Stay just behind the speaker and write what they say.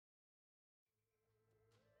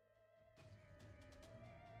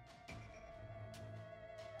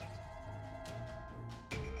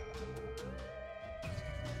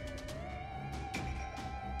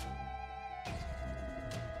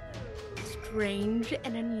Strange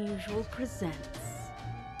and Unusual presents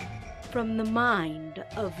From the Mind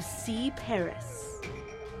of C. Paris,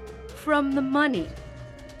 From the Money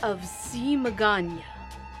of C. Magana,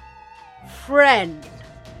 Friend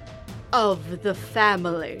of the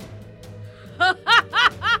Family. Hi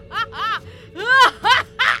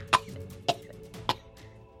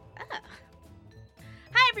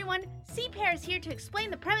everyone, C. Paris here to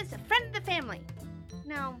explain the premise of Friend of the Family.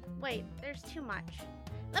 No, wait, there's too much.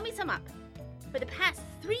 Let me sum up. For the past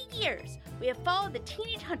 3 years, we have followed the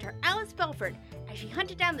teenage hunter Alice Belford as she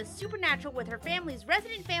hunted down the supernatural with her family's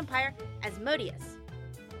resident vampire, Asmodeus.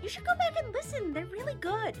 You should go back and listen, they're really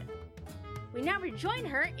good. We now rejoin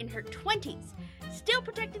her in her 20s, still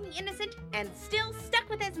protecting the innocent and still stuck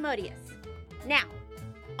with Asmodeus. Now,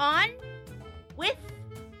 on with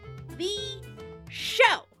the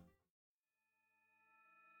show!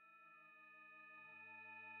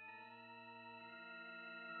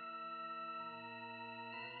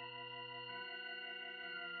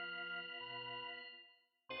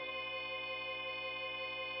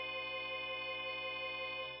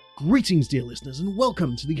 Greetings, dear listeners, and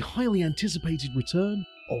welcome to the highly anticipated return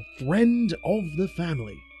of Friend of the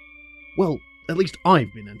Family. Well, at least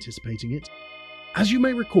I've been anticipating it. As you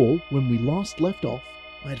may recall, when we last left off,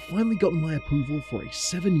 I had finally gotten my approval for a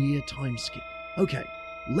 7-year time skip. Okay,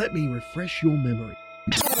 let me refresh your memory.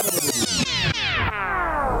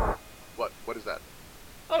 What is that?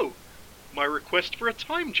 Oh, my request for a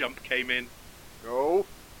time jump came in. No,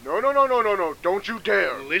 don't you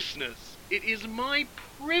dare! Listeners, it is my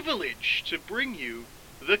privilege to bring you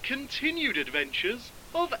the continued adventures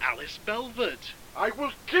of Alice Belford. I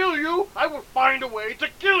will kill you! I will find a way to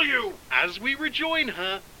kill you! As we rejoin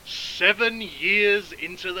her 7 years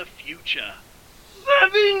into the future.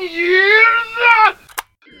 7 years?!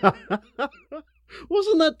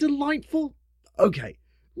 Wasn't that delightful? Okay,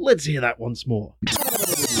 let's hear that once more.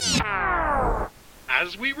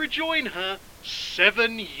 As we rejoin her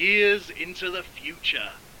 7 years into the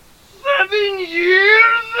future. 7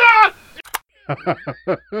 years?!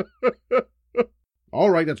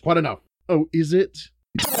 Alright, that's quite enough. Oh, is it?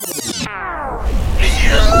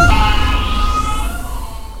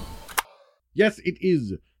 Yes, it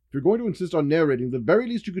is. If you're going to insist on narrating, the very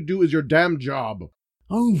least you could do is your damn job.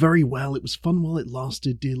 Oh, very well. It was fun while it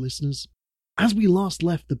lasted, dear listeners. As we last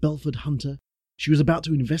left the Belford hunter, she was about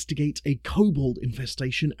to investigate a kobold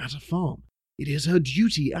infestation at a farm. It is her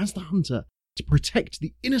duty as the hunter to protect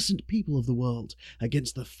the innocent people of the world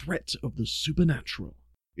against the threat of the supernatural.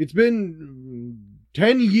 It's been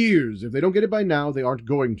 10 years. If they don't get it by now, they aren't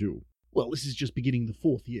going to. Well, this is just beginning the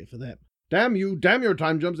 4th year for them. Damn you, damn your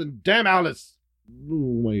time jumps, and damn Alice!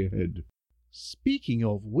 Oh, my head. Speaking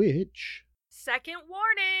of which... Second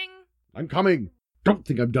warning! I'm coming! Don't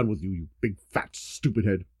think I'm done with you, you big fat stupid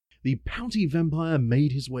head. The pouty vampire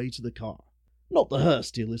made his way to the car. Not the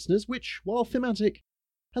hearse, dear listeners, which, while thematic,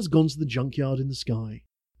 has gone to the junkyard in the sky.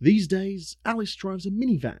 These days, Alice drives a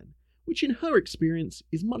minivan, which in her experience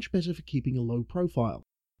is much better for keeping a low profile.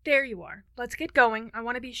 There you are. Let's get going. I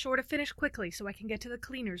want to be sure to finish quickly so I can get to the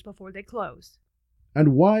cleaners before they close.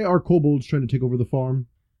 And why are kobolds trying to take over the farm?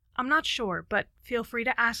 I'm not sure, but feel free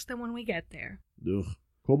to ask them when we get there. Ugh.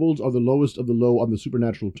 Kobolds are the lowest of the low on the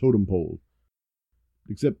supernatural totem pole.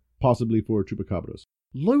 Except possibly for chupacabras.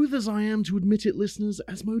 Loath as I am to admit it, listeners,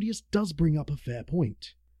 Asmodeus does bring up a fair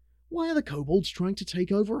point. Why are the kobolds trying to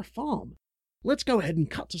take over a farm? Let's go ahead and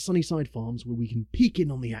cut to Sunnyside Farms where we can peek in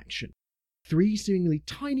on the action. 3 seemingly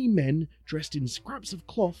tiny men dressed in scraps of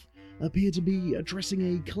cloth appear to be addressing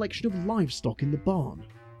a collection of livestock in the barn.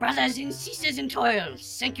 Brothers and sisters in toil,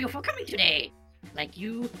 thank you for coming today. Like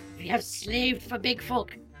you, we have slaved for big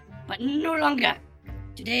folk, but no longer.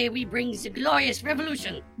 Today we bring the glorious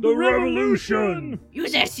revolution. The revolution! You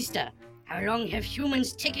there, sister. How long have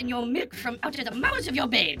humans taken your milk from out of the mouths of your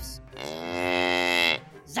babes?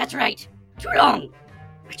 That's right. Too long.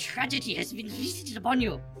 A tragedy has been visited upon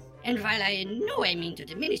you. And while I in no way mean to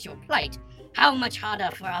diminish your plight, how much harder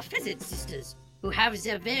for our feathered sisters, who have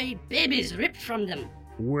their very babies ripped from them.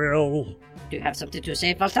 Well... Do you have something to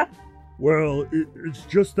say, Walter? Well, it's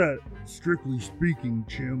just that, strictly speaking,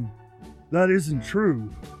 Jim, that isn't true.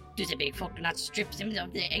 Do the big folk not strip them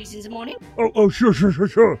of their eggs in the morning? Oh,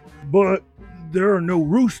 sure. But there are no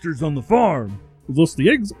roosters on the farm. Thus the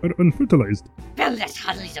eggs are unfertilized. Well, that's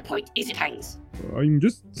hardly the point, is it, Heinz? I'm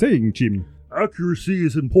just saying, Jim. Accuracy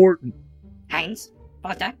is important. Heinz,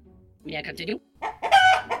 Walter, may I continue?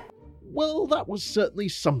 Well, that was certainly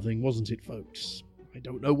something, wasn't it, folks? I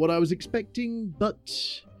don't know what I was expecting, but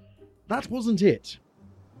that wasn't it.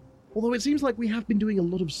 Although it seems like we have been doing a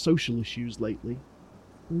lot of social issues lately.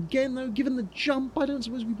 Again, though, given the jump, I don't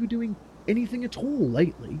suppose we've been doing anything at all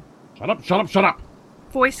lately. Shut up, shut up, shut up!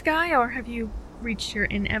 Voice guy, or have you reached your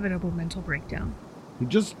inevitable mental breakdown? It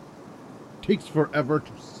just takes forever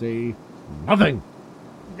to say nothing.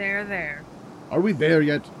 There. Are we there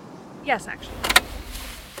yet? Yes, actually.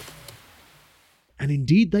 And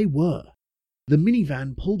indeed they were. The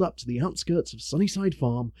minivan pulled up to the outskirts of Sunnyside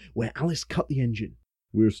Farm, where Alice cut the engine.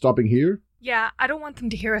 We're stopping here? Yeah, I don't want them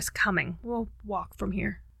to hear us coming. We'll walk from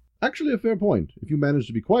here. Actually, a fair point. If you manage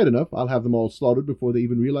to be quiet enough, I'll have them all slaughtered before they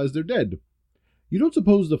even realize they're dead. You don't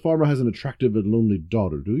suppose the farmer has an attractive and lonely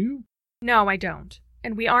daughter, do you? No, I don't.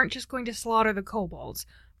 And we aren't just going to slaughter the kobolds.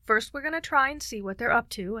 First, we're going to try and see what they're up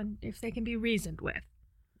to and if they can be reasoned with.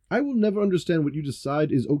 I will never understand what you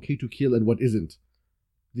decide is okay to kill and what isn't.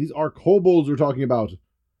 These are kobolds we're talking about.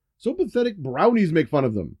 So pathetic brownies make fun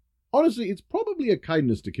of them. Honestly, it's probably a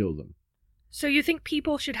kindness to kill them. So you think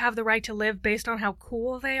people should have the right to live based on how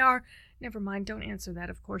cool they are? Never mind, don't answer that.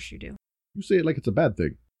 Of course you do. You say it like it's a bad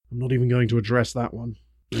thing. I'm not even going to address that one.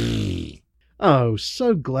 Oh,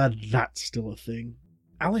 so glad that's still a thing.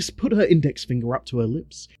 Alice put her index finger up to her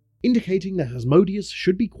lips, indicating that Asmodeus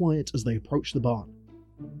should be quiet as they approached the barn.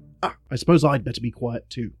 I suppose I'd better be quiet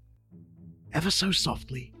too. Ever so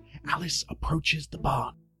softly, Alice approaches the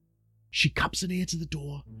barn. She cups an ear to the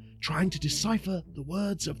door, trying to decipher the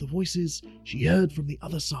words of the voices she heard from the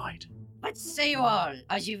other side. What say you all?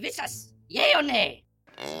 Are you with us? Yea or nay?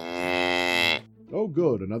 Oh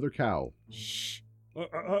good, another cow. Shh.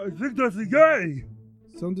 I think that's a yay.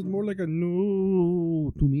 Sounded more like a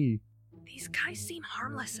no to me. These guys seem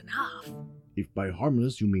harmless enough. If by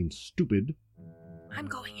harmless you mean stupid. I'm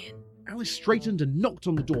going in. Alice straightened and knocked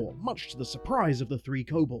on the door, much to the surprise of the three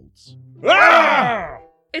kobolds. Ah!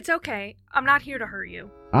 It's okay. I'm not here to hurt you.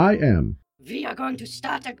 I am. We are going to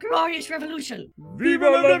start a glorious revolution. Viva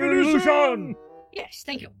la revolution! Yes,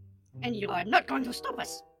 thank you. And you are not going to stop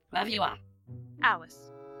us, whoever you are.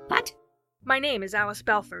 Alice. What? My name is Alice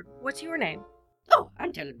Belford. What's your name? Oh,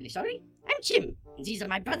 I'm terribly sorry. I'm Jim, and these are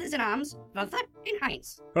my brothers in arms, Walter and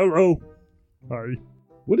Heinz. Hello. Hi.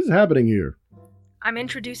 What is happening here? I'm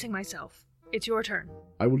introducing myself. It's your turn.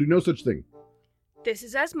 I will do no such thing. This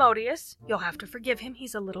is Asmodeus. You'll have to forgive him.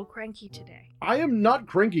 He's a little cranky today. I am not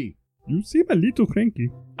cranky. You seem a little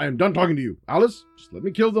cranky. I am done talking to you. Alice, just let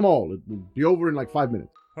me kill them all. It will be over in like 5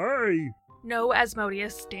 minutes. Hey. No,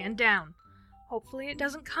 Asmodeus, stand down. Hopefully it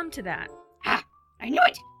doesn't come to that. Ha! I knew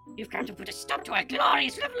it! You've come to put a stop to our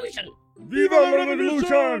glorious revolution! Viva la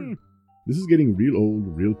revolution! This is getting real old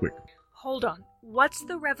real quick. Hold on. What's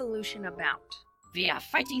the revolution about? We are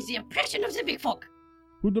fighting the oppression of the big folk.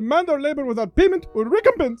 Who demand our labor without payment or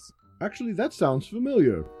recompense. Actually, that sounds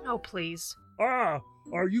familiar. Oh, please. Ah,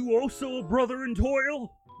 are you also a brother in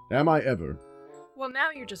toil? Am I ever? Well,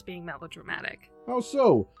 now you're just being melodramatic. How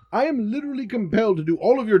so? I am literally compelled to do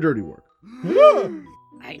all of your dirty work.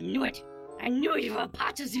 I knew it! I knew you were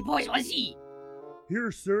part of the bourgeoisie!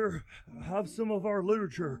 Here, sir, have some of our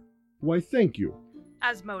literature. Why, thank you.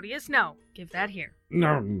 Asmodeus, no. Give that here.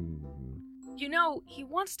 No. You know, he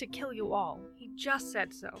wants to kill you all. He just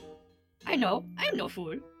said so. I know, I'm no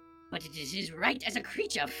fool. But it is his right as a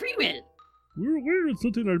creature of free will. We're aware it's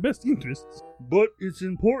not in our best interests. But it's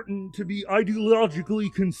important to be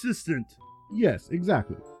ideologically consistent. Yes,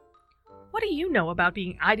 exactly. What do you know about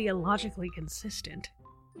being ideologically consistent?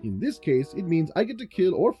 In this case, it means I get to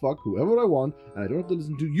kill or fuck whoever I want, and I don't have to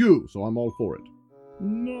listen to you, so I'm all for it.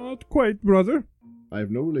 Not quite, brother. I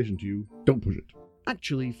have no relation to you. Don't push it.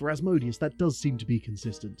 Actually, for Asmodeus, that does seem to be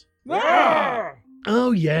consistent. Ah!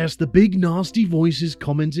 Oh yes, the big nasty voices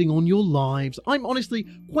commenting on your lives. I'm honestly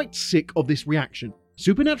quite sick of this reaction.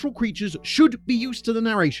 Supernatural creatures should be used to the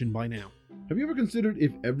narration by now. Have you ever considered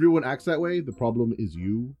if everyone acts that way, the problem is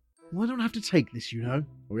you? Well, I don't have to take this, you know.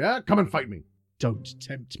 Oh yeah? Come and fight me. Don't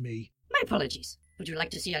tempt me. My apologies. Would you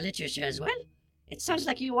like to see our literature as well? It sounds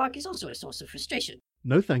like your work is also a source of frustration.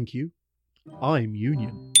 No thank you. I'm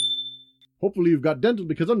Union. Hopefully you've got dental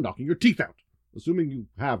because I'm knocking your teeth out. Assuming you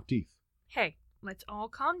have teeth. Hey, let's all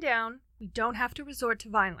calm down. We don't have to resort to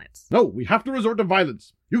violence. No, we have to resort to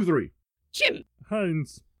violence. You three. Jim!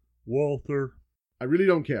 Heinz. Walter. I really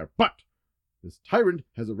don't care, but this tyrant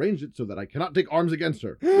has arranged it so that I cannot take arms against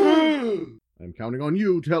her. I'm counting on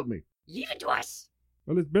you to help me. Leave it to us!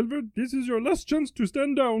 Alice Belford, this is your last chance to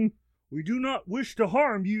stand down. We do not wish to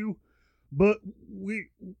harm you, but we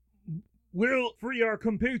will free our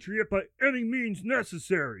compatriot by any means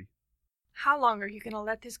necessary. How long are you going to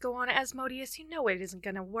let this go on, Asmodeus? You know it isn't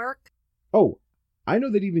going to work. Oh, I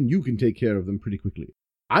know that even you can take care of them pretty quickly.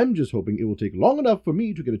 I'm just hoping it will take long enough for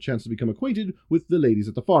me to get a chance to become acquainted with the ladies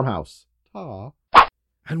at the farmhouse. Ta.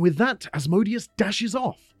 And with that, Asmodeus dashes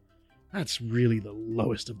off. That's really the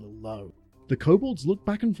lowest of the low. The kobolds look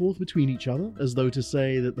back and forth between each other, as though to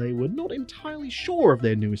say that they were not entirely sure of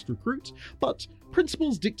their newest recruit, but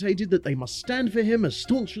principles dictated that they must stand for him as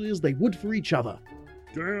staunchly as they would for each other.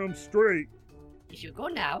 Damn straight. If you go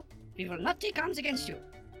now, we will not take arms against you.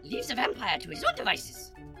 Leave the vampire to his own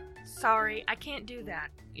devices. Sorry, I can't do that.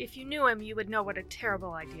 If you knew him, you would know what a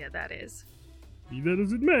terrible idea that is. Be that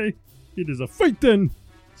as it may, it is a fight then.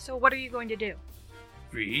 So what are you going to do?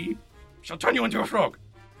 We shall turn you into a frog.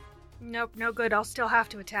 Nope, no good. I'll still have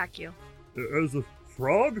to attack you. As a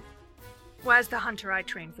frog? Well, as the hunter, I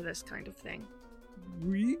train for this kind of thing.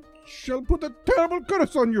 We shall put a terrible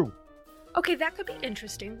curse on you. Okay, that could be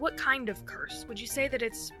interesting. What kind of curse? Would you say that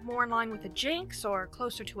it's more in line with a jinx or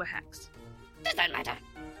closer to a hex? Does that matter?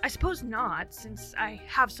 I suppose not, since I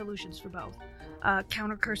have solutions for both.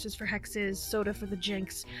 Counter curses for hexes, soda for the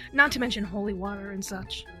jinx, not to mention holy water and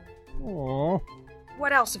such. Aww.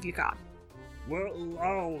 What else have you got?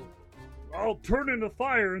 Well, I'll turn into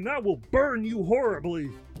fire and that will burn you horribly.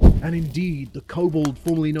 And indeed, the kobold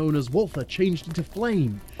formerly known as Walther changed into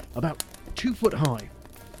flame, about 2 foot high.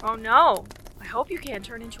 Oh no! I hope you can't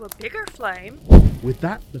turn into a bigger flame. With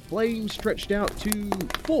that, the flame stretched out to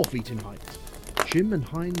 4 feet in height. Jim and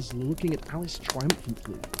Heinz looking at Alice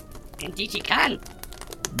triumphantly. Indeed he can.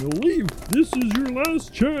 Now leave. This is your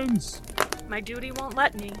last chance. My duty won't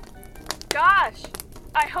let me. Gosh!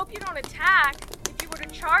 I hope you don't attack. If you were to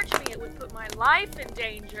charge me, it would put my life in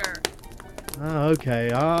danger. Ah, okay,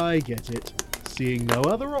 I get it. Seeing no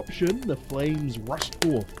other option, the flames rushed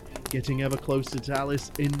forth, getting ever closer to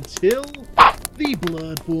Alice until the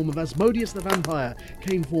blurred form of Asmodeus the vampire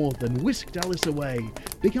came forth and whisked Alice away,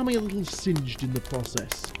 becoming a little singed in the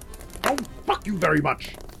process. Oh, fuck you very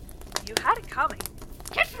much! You had it coming.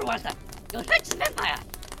 Careful, Walther. You'll hurt the vampire.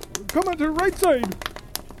 Come at her right side.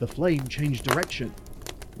 The flame changed direction,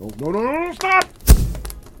 No, stop!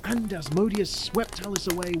 and Asmodeus swept Alice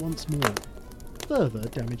away once more, further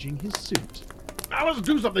damaging his suit. Alice,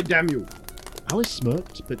 do something, damn you! Alice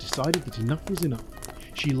smirked, but decided that enough was enough.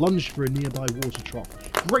 She lunged for a nearby water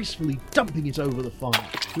trough, gracefully dumping it over the fire,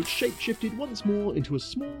 which shapeshifted once more into a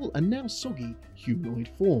small and now soggy humanoid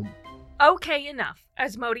form. Okay, enough.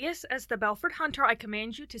 Asmodeus, as the Belford hunter, I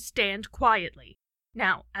command you to stand quietly.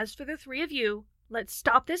 Now, as for the three of you, let's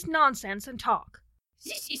stop this nonsense and talk.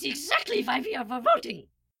 This is exactly why we are revolting.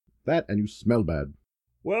 That and you smell bad.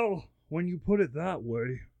 Well, when you put it that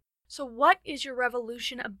way. So what is your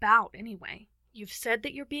revolution about, anyway? You've said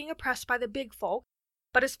that you're being oppressed by the big folk,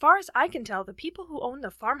 but as far as I can tell, the people who own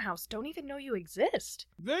the farmhouse don't even know you exist.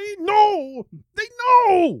 They know! They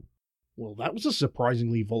know! Well, that was a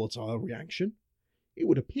surprisingly volatile reaction. It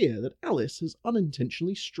would appear that Alice has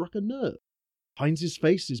unintentionally struck a nerve. Heinz's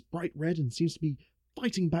face is bright red and seems to be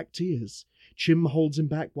fighting back tears. Chim holds him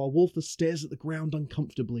back while Walther stares at the ground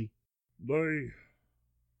uncomfortably.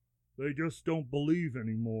 They just don't believe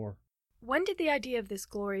anymore. When did the idea of this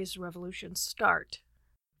glorious revolution start?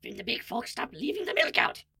 When the big folk stop leaving the milk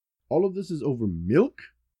out. All of this is over milk?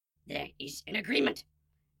 There is an agreement.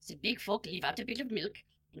 The big folk leave out a bit of milk.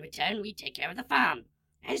 In return, we take care of the farm,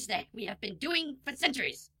 as we have been doing for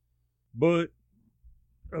centuries. But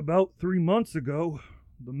about 3 months ago,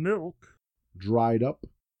 the milk... Dried up?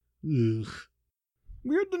 Ugh.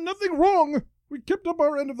 We had done nothing wrong. We kept up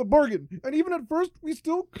our end of the bargain, and even at first we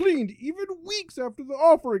still cleaned, even weeks after the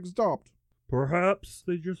offering stopped. Perhaps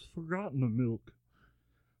they just forgotten the milk.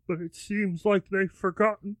 But it seems like they've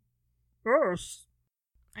forgotten us.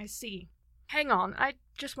 I see. Hang on, I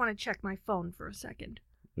just want to check my phone for a second.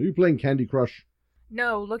 Are you playing Candy Crush?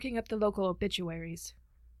 No, looking up the local obituaries.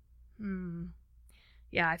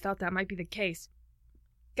 Yeah, I thought that might be the case.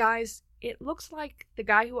 Guys, it looks like the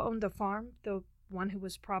guy who owned the farm, the one who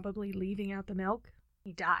was probably leaving out the milk,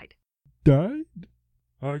 he died. Died?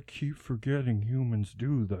 I keep forgetting humans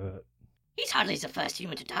do that. He's hardly the first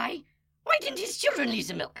human to die. Why didn't his children leave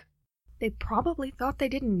the milk? They probably thought they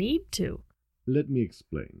didn't need to. Let me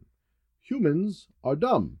explain. Humans are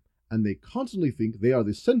dumb, and they constantly think they are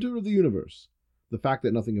the center of the universe. The fact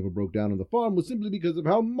that nothing ever broke down on the farm was simply because of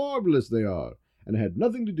how marvelous they are, and it had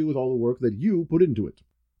nothing to do with all the work that you put into it.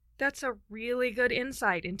 That's a really good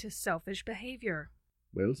insight into selfish behavior.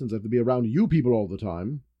 Well, since I have to be around you people all the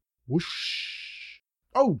time... Whoosh!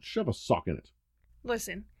 Oh, shove a sock in it.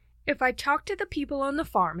 Listen, if I talk to the people on the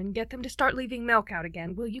farm and get them to start leaving milk out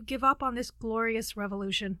again, will you give up on this glorious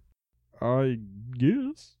revolution? I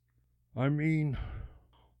guess. I mean,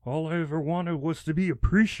 all I ever wanted was to be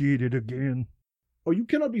appreciated again. Oh, you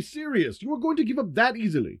cannot be serious. You are going to give up that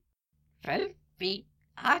easily. Well, we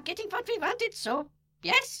are getting what we wanted, so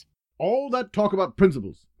yes. All that talk about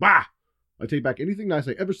principles. Bah! I take back anything nice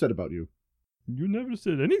I ever said about you. You never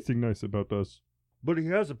said anything nice about us. But he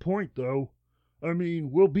has a point, though. I mean,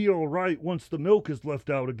 we'll be all right once the milk is left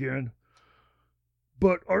out again.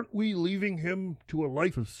 But aren't we leaving him to a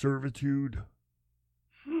life of servitude?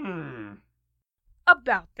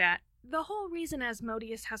 About that, the whole reason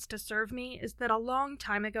Asmodeus has to serve me is that a long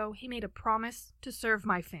time ago he made a promise to serve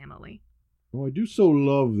my family. Oh, I do so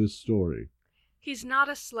love this story. He's not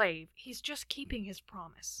a slave, he's just keeping his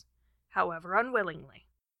promise. However unwillingly.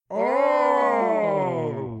 Oh!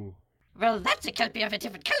 Well, that's a kelpie of a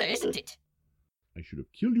different color, isn't it? I should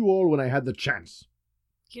have killed you all when I had the chance.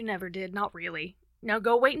 You never did, not really. Now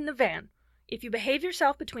go wait in the van. If you behave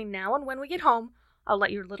yourself between now and when we get home, I'll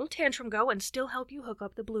let your little tantrum go and still help you hook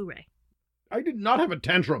up the Blu-ray. I did not have a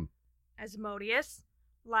tantrum. Asmodeus,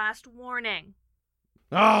 last warning.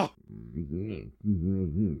 Ah!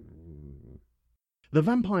 The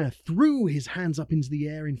vampire threw his hands up into the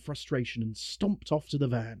air in frustration and stomped off to the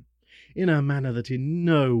van, in a manner that in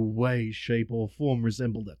no way, shape, or form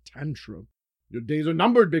resembled a tantrum. Your days are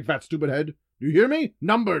numbered, big fat stupid head. Do you hear me?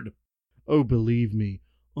 Numbered. Oh, believe me,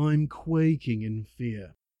 I'm quaking in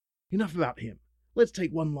fear. Enough about him. Let's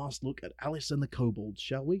take one last look at Alice and the kobolds,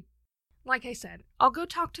 shall we? Like I said, I'll go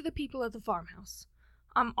talk to the people at the farmhouse.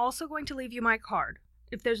 I'm also going to leave you my card.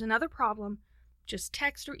 If there's another problem, just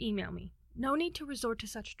text or email me. No need to resort to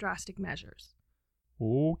such drastic measures.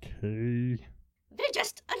 Okay. They're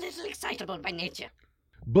just a little excitable by nature.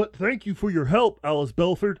 But thank you for your help, Alice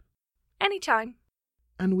Belford. Anytime.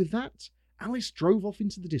 And with that, Alice drove off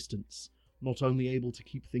into the distance, not only able to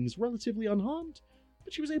keep things relatively unharmed,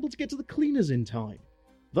 but she was able to get to the cleaners in time.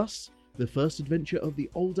 Thus, the first adventure of the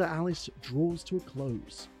older Alice draws to a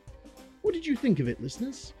close. What did you think of it,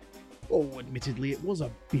 listeners? Oh, admittedly, it was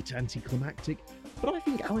a bit anticlimactic, but I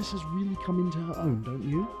think Alice has really come into her own, don't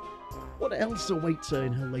you? What else awaits her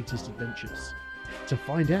in her latest adventures? To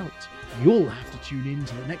find out, you'll have to tune in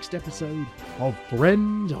to the next episode of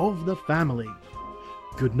Friend of the Family.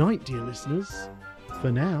 Good night, dear listeners.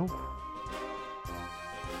 For now.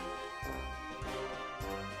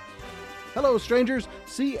 Hello, strangers.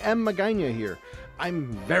 C.M. Magana here.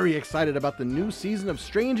 I'm very excited about the new season of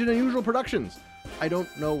Strange and Unusual Productions. I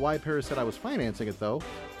don't know why Paris said I was financing it, though.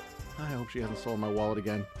 I hope she hasn't stolen my wallet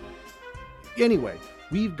again. Anyway,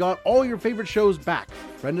 we've got all your favorite shows back.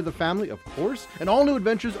 Friend of the Family, of course, and all new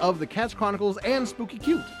adventures of the Cats Chronicles and Spooky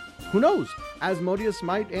Cute. Who knows? Asmodeus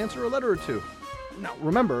might answer a letter or two. Now,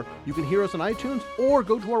 remember, you can hear us on iTunes or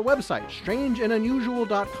go to our website,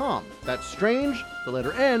 strangeandunusual.com. That's strange, the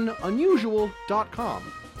letter N, unusual.com.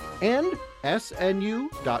 And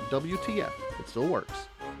snu.wtf. It still works.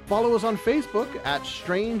 Follow us on Facebook at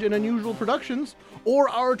Strange and Unusual Productions or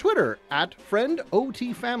our Twitter at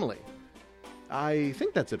FriendOTFamily. I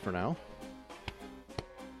think that's it for now.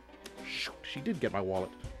 Shoot, she did get my wallet.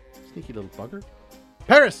 Sneaky little bugger.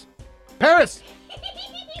 Paris! Paris!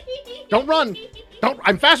 Don't run!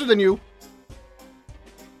 I'm faster than you!